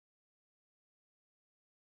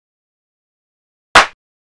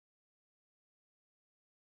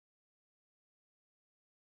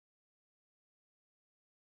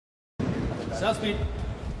South speed.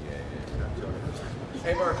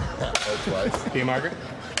 Hey, Mark. Or twice. B marker.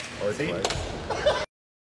 Or twice.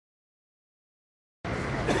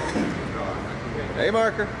 Hey,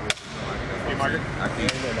 marker. B marker. I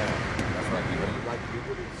can't hear that. That's right. You like to do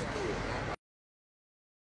it.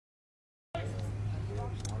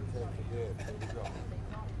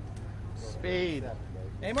 Speed.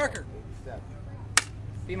 A marker.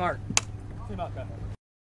 B mark. B marker.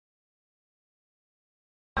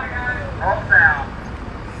 Roll down.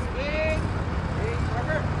 Speed. B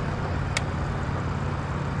marker.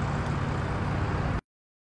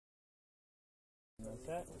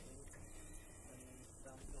 Set.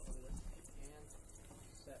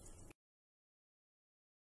 Set.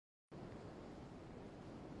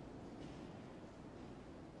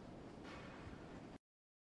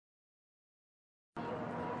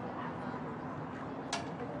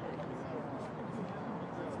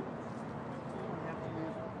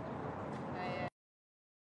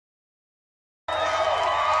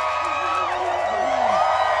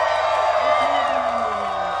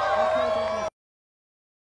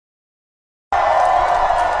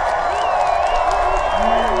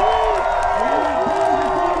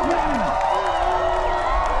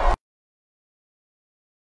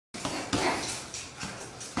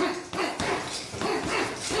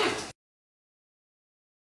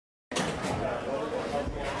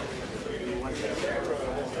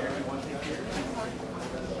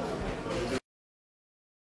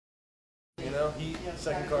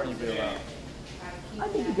 Second card you bail out. I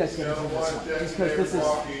think you guys can do this one, just because this is,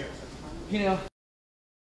 you know.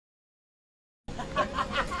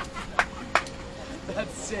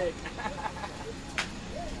 That's sick.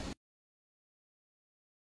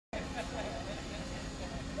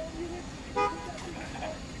 I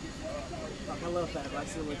love that, right?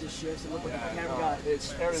 So it just shifts and look like the camera got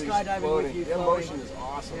It's everything's skydiving floating. with you. The emotion is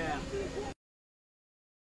awesome. Yeah.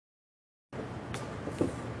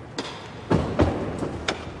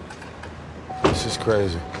 This is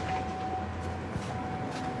crazy.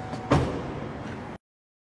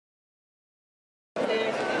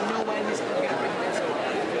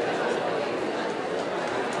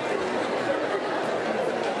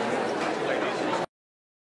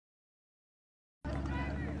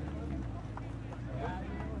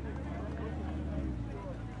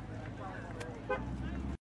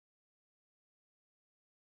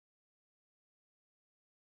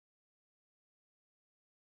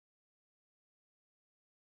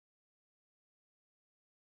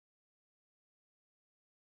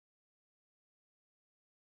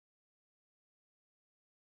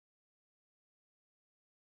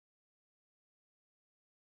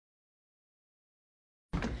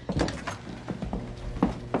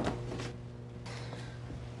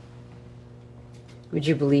 Would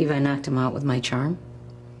you believe I knocked him out with my charm?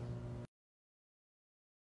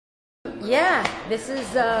 Yeah, this is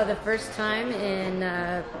the first time in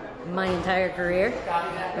my entire career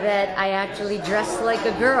that I actually dressed like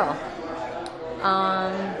a girl.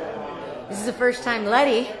 This is the first time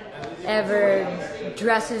Letty ever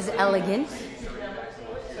dresses elegant.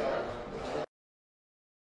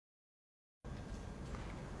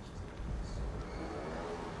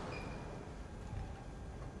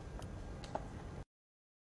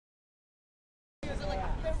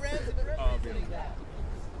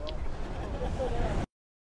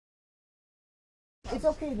 It's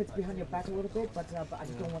okay if it's behind your back a little bit, but I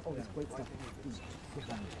just don't want all this great stuff to be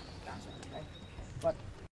on okay? But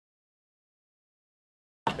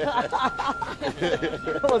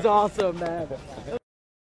that was awesome, man.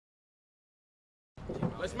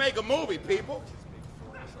 Let's make a movie, people.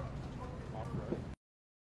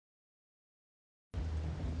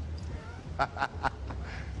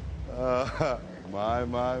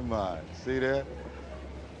 My. See that?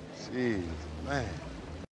 Jeez, man.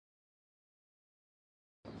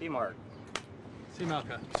 B mark. C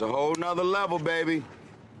marker. It's a whole nother level, baby.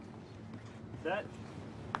 Set.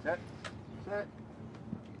 Set. Set.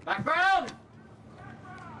 Background!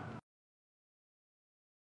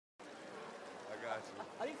 I got you.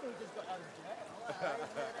 How do you think we just got out of jail?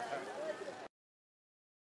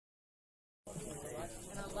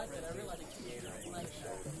 And I like that. I really like it.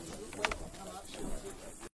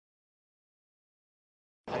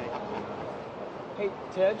 Hey,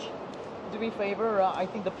 Tej, do me a favor. I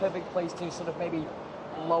think the perfect place to sort of maybe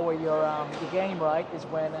lower your game, right, is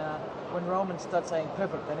when Roman starts saying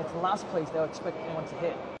perfect, and it's the last place they'll expect anyone to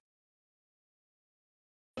hit.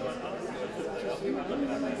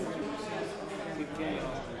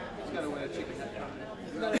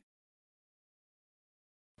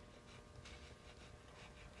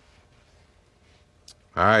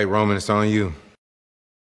 All right, Roman, it's on you.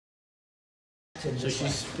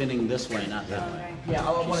 spinning this way, not that way. Yeah,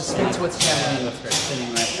 I want to spin towards the camera.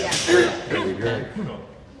 Spinning right there. Very good.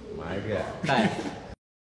 My God. Okay.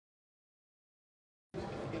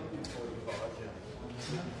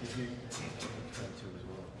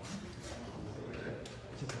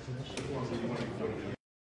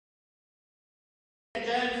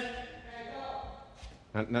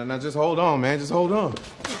 Now, just hold on, man. Just hold on.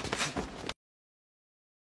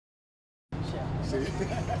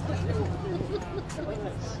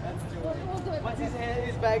 Once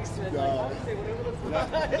his bag's to it, Dwayne.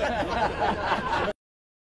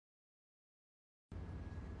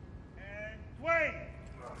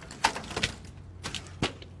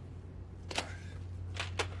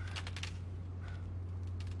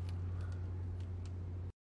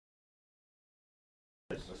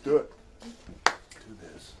 Let's do it. Do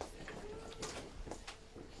this.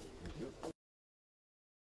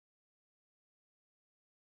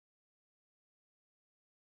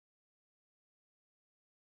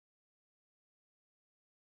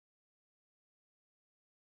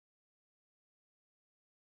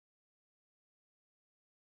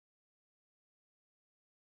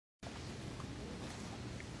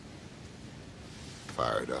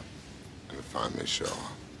 Fire it up and find this show.